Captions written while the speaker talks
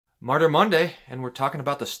Martyr Monday, and we're talking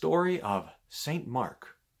about the story of St. Mark.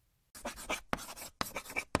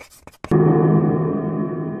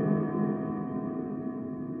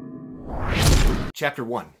 Chapter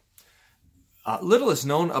 1. Little is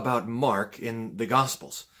known about Mark in the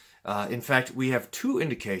Gospels. In fact, we have two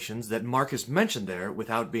indications that Mark is mentioned there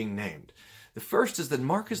without being named. The first is that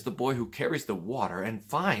Mark is the boy who carries the water and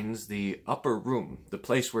finds the upper room, the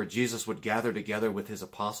place where Jesus would gather together with his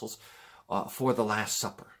apostles for the Last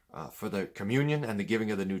Supper, for the communion and the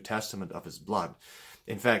giving of the New Testament of his blood.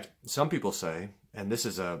 In fact, some people say, and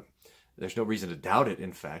there's no reason to doubt it,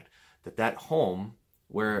 in fact, that home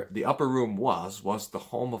where the upper room was the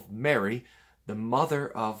home of Mary, the mother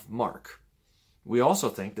of Mark. We also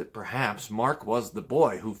think that perhaps Mark was the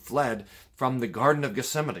boy who fled from the Garden of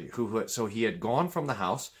Gethsemane, so he had gone from the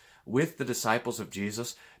house with the disciples of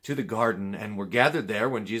Jesus to the garden and were gathered there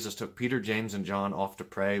when Jesus took Peter, James, and John off to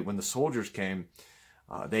pray. When the soldiers came,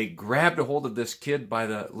 they grabbed a hold of this kid by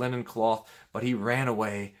the linen cloth, but he ran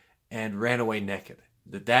away and ran away naked.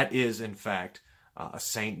 That is, in fact,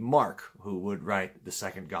 St. Mark, who would write the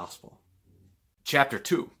second gospel. Chapter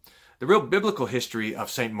 2. The real biblical history of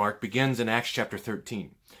St. Mark begins in Acts chapter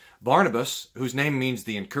 13. Barnabas, whose name means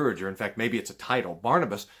the encourager, in fact, maybe it's a title,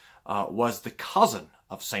 Barnabas was the cousin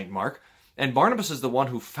of St. Mark, and Barnabas is the one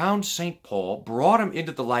who found St. Paul, brought him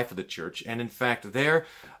into the life of the church, and in fact there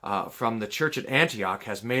from the church at Antioch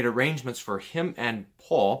has made arrangements for him and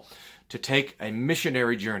Paul to take a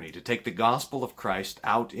missionary journey, to take the gospel of Christ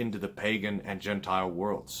out into the pagan and Gentile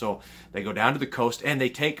world. So they go down to the coast and they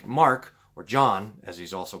take Mark, or John, as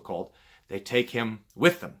he's also called, they take him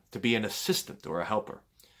with them to be an assistant or a helper.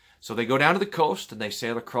 So they go down to the coast and they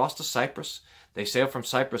sail across to Cyprus. They sail from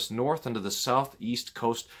Cyprus north into the southeast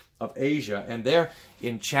coast of Asia. And there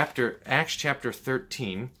in Acts chapter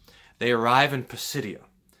 13, they arrive in Pisidia.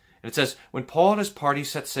 And it says, when Paul and his party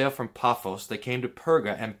set sail from Paphos, they came to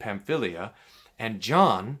Perga and Pamphylia, and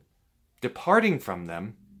John, departing from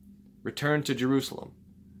them, returned to Jerusalem.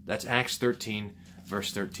 That's Acts 13,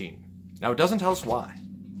 verse 13. Now, it doesn't tell us why.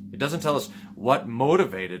 It doesn't tell us what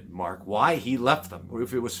motivated Mark, why he left them.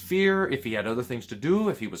 If it was fear, if he had other things to do,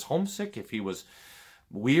 if he was homesick, if he was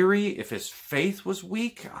weary, if his faith was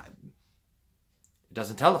weak. It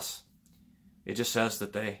doesn't tell us. It just says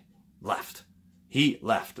that they left. He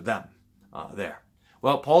left them there.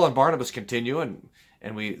 Well, Paul and Barnabas continue,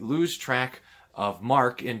 and we lose track of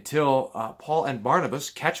Mark until Paul and Barnabas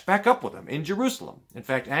catch back up with him in Jerusalem. In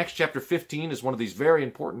fact, Acts chapter 15 is one of these very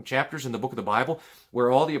important chapters in the book of the Bible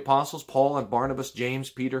where all the apostles, Paul and Barnabas, James,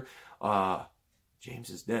 Peter, James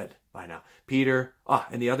is dead by now, Peter,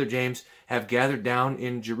 and the other James have gathered down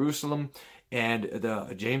in Jerusalem, and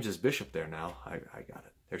James is bishop there now. I got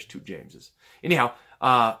it. There's two Jameses. Anyhow,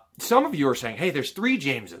 some of you are saying, hey, there's three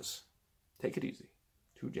Jameses. Take it easy.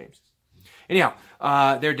 Two Jameses. Anyhow,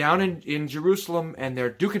 they're down in Jerusalem, and they're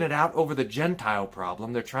duking it out over the Gentile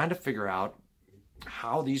problem. They're trying to figure out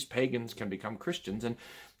how these pagans can become Christians.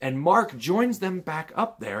 And Mark joins them back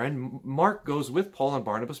up there, and Mark goes with Paul and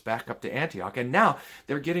Barnabas back up to Antioch. And now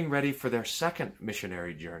they're getting ready for their second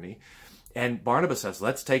missionary journey. And Barnabas says,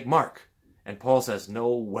 let's take Mark. And Paul says,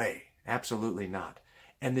 no way, absolutely not.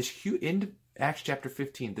 And in Acts chapter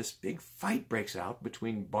 15, this big fight breaks out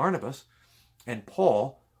between Barnabas and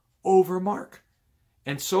Paul over Mark.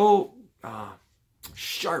 And so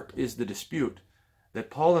sharp is the dispute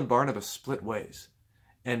that Paul and Barnabas split ways.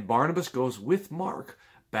 And Barnabas goes with Mark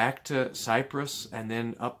back to Cyprus and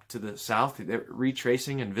then up to the south. They're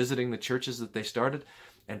retracing and visiting the churches that they started.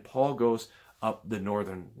 And Paul goes up the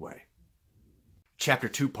northern way. Chapter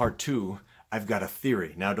 2, part 2, I've got a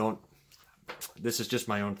theory. Now this is just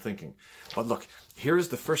my own thinking. But look, here is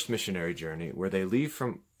the first missionary journey where they leave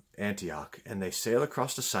from Antioch and they sail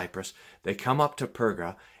across to Cyprus. They come up to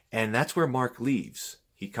Perga, and that's where Mark leaves.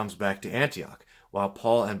 He comes back to Antioch. While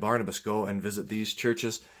Paul and Barnabas go and visit these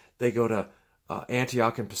churches, they go to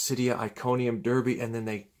Antioch and Pisidia, Iconium, Derbe, and then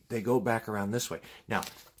they go back around this way. Now,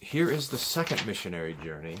 here is the second missionary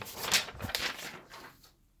journey.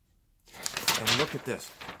 And look at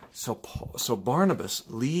this. So Barnabas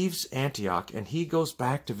leaves Antioch, and he goes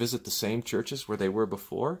back to visit the same churches where they were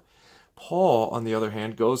before. Paul, on the other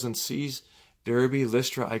hand, goes and sees Derbe,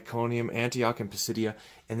 Lystra, Iconium, Antioch, and Pisidia,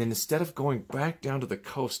 and then instead of going back down to the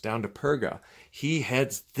coast, down to Perga, he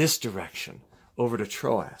heads this direction, over to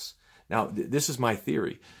Troas. Now, this is my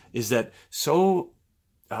theory, is that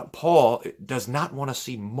Paul does not want to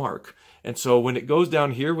see Mark, and so when it goes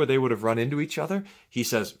down here where they would have run into each other, he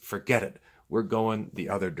says, forget it, we're going the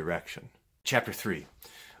other direction. Chapter 3.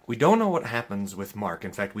 We don't know what happens with Mark.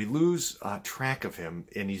 In fact, we lose track of him,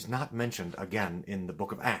 and he's not mentioned again in the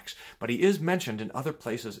book of Acts. But he is mentioned in other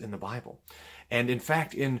places in the Bible. And in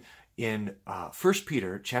fact, in 1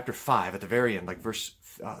 Peter chapter 5, at the very end, like verse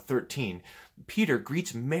 13, Peter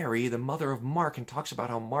greets Mary, the mother of Mark, and talks about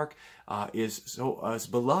how Mark is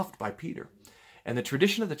beloved by Peter. And the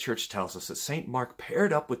tradition of the church tells us that St. Mark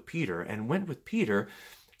paired up with Peter and went with Peter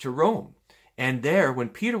to Rome. And there, when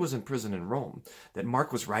Peter was in prison in Rome, that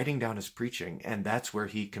Mark was writing down his preaching, and that's where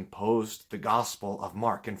he composed the Gospel of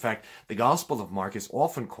Mark. In fact, the Gospel of Mark is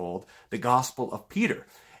often called the Gospel of Peter,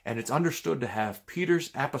 and it's understood to have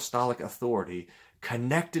Peter's apostolic authority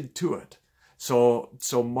connected to it. So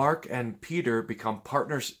Mark and Peter become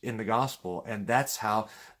partners in the Gospel, and that's how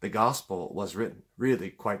the Gospel was written. Really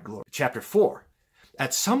quite glorious. Chapter 4.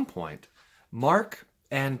 At some point, Mark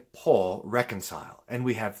and Paul reconcile, and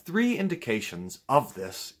we have 3 indications of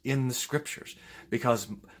this in the Scriptures, because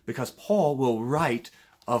Paul will write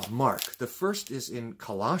of Mark. The first is in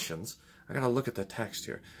Colossians. I got to look at the text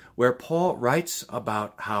here, where Paul writes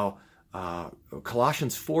about how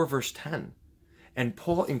Colossians 4 verse 10, and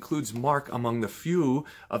Paul includes Mark among the few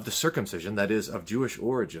of the circumcision, that is, of Jewish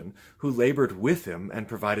origin, who labored with him and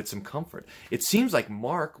provided some comfort. It seems like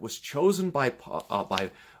Mark was chosen by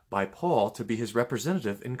Paul to be his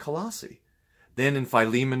representative in Colossae. Then in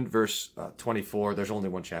Philemon, verse 24, there's only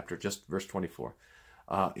one chapter, just verse 24.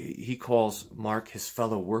 He calls Mark his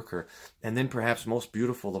fellow worker. And then perhaps most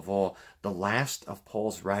beautiful of all, the last of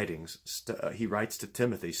Paul's writings, he writes to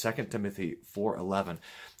Timothy, 2 Timothy 4:11,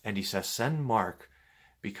 and he says, "Send Mark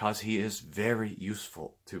because he is very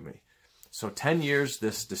useful to me." So 10 years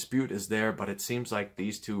this dispute is there, but it seems like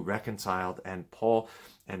these two reconciled, and Paul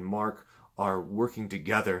and Mark are working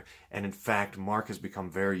together, and in fact Mark has become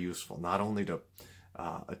very useful, not only to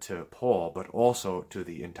Paul, but also to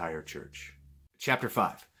the entire church. Chapter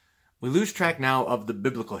 5. We lose track now of the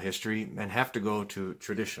biblical history and have to go to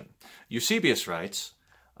tradition. Eusebius writes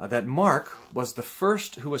that Mark was the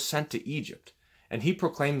first who was sent to Egypt, and he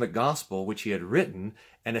proclaimed the gospel which he had written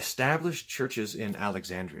and established churches in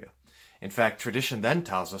Alexandria. In fact, tradition then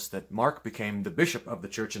tells us that Mark became the bishop of the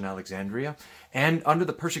church in Alexandria, and under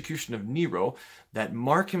the persecution of Nero, that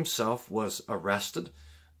Mark himself was arrested,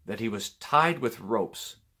 that he was tied with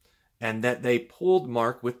ropes, and that they pulled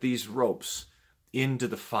Mark with these ropes into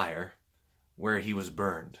the fire where he was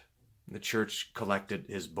burned. The church collected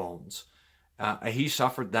his bones. He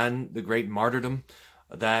suffered then the great martyrdom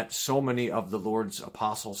that so many of the Lord's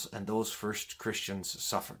apostles and those first Christians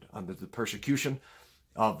suffered under the persecution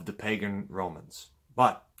of the pagan Romans.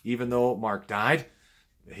 But even though Mark died,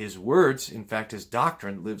 his words, in fact his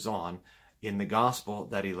doctrine, lives on in the gospel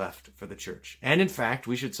that he left for the church. And in fact,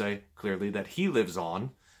 we should say clearly that he lives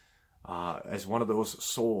on as one of those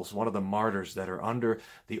souls, one of the martyrs that are under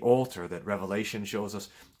the altar that Revelation shows us,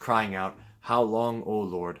 crying out, "How long, O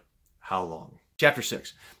Lord, how long?" Chapter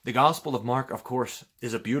 6. The Gospel of Mark, of course,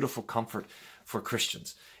 is a beautiful comfort for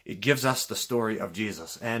Christians. It gives us the story of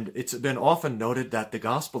Jesus, and it's been often noted that the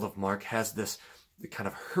Gospel of Mark has this kind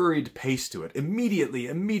of hurried pace to it. Immediately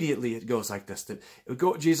it goes like this.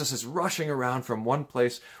 Jesus is rushing around from one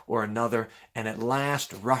place or another, and at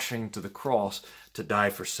last rushing to the cross to die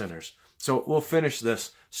for sinners. So we'll finish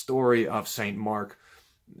this story of St. Mark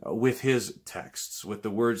with his texts, with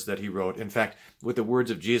the words that he wrote. In fact, with the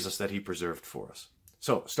words of Jesus that he preserved for us.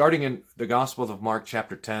 So starting in the Gospel of Mark,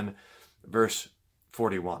 chapter 10, verse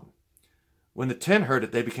 41. When the 10 heard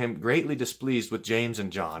it, they became greatly displeased with James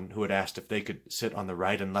and John, who had asked if they could sit on the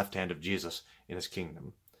right and left hand of Jesus in his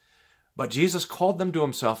kingdom. But Jesus called them to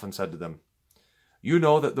himself and said to them, "You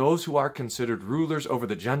know that those who are considered rulers over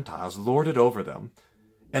the Gentiles lord it over them,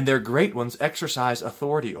 and their great ones exercise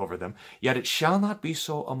authority over them. Yet it shall not be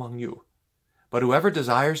so among you. But whoever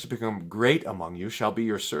desires to become great among you shall be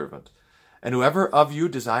your servant, and whoever of you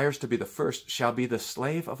desires to be the first shall be the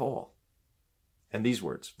slave of all." And these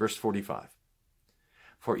words, verse 45.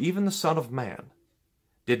 "For even the Son of Man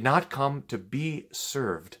did not come to be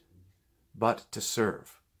served, but to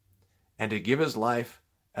serve, and to give his life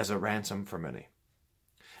as a ransom for many."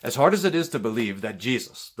 As hard as it is to believe that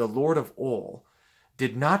Jesus, the Lord of all,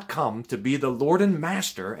 did not come to be the Lord and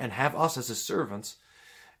Master and have us as his servants,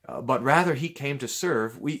 but rather he came to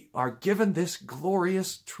serve, we are given this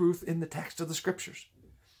glorious truth in the text of the Scriptures.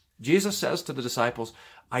 Jesus says to the disciples,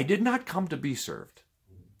 "I did not come to be served.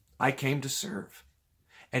 I came to serve."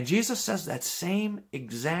 And Jesus says that same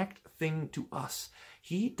exact thing to us.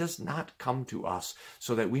 He does not come to us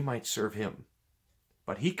so that we might serve him,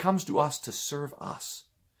 but he comes to us to serve us,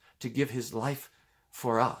 to give his life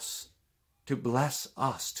for us, to bless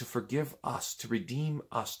us, to forgive us, to redeem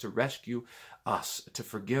us, to rescue us, to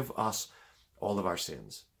forgive us all of our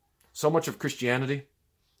sins. So much of Christianity,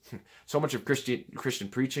 so much of Christian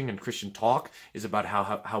preaching and Christian talk is about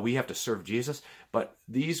how we have to serve Jesus. But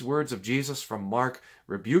these words of Jesus from Mark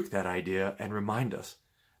rebuke that idea and remind us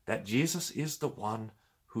that Jesus is the one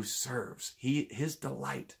who serves. His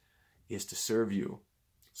delight is to serve you.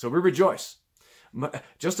 So we rejoice,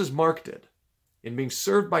 just as Mark did, in being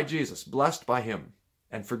served by Jesus, blessed by him,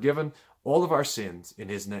 and forgiven all of our sins in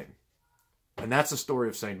his name. And that's the story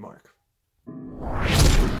of St. Mark.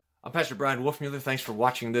 I'm Pastor Brian Wolfmueller. Thanks for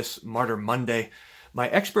watching this Martyr Monday. My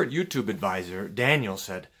expert YouTube advisor, Daniel,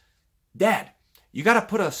 said, "Dad, you got to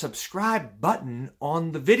put a subscribe button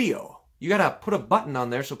on the video. You got to put a button on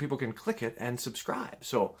there so people can click it and subscribe."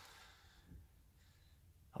 So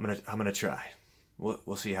I'm gonna try.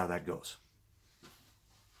 We'll see how that goes.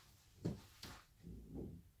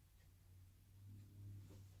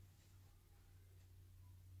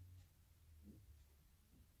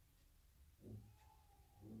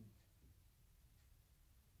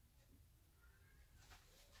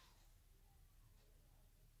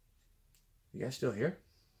 You guys still here?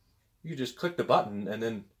 You just click the button and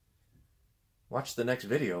then watch the next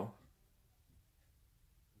video.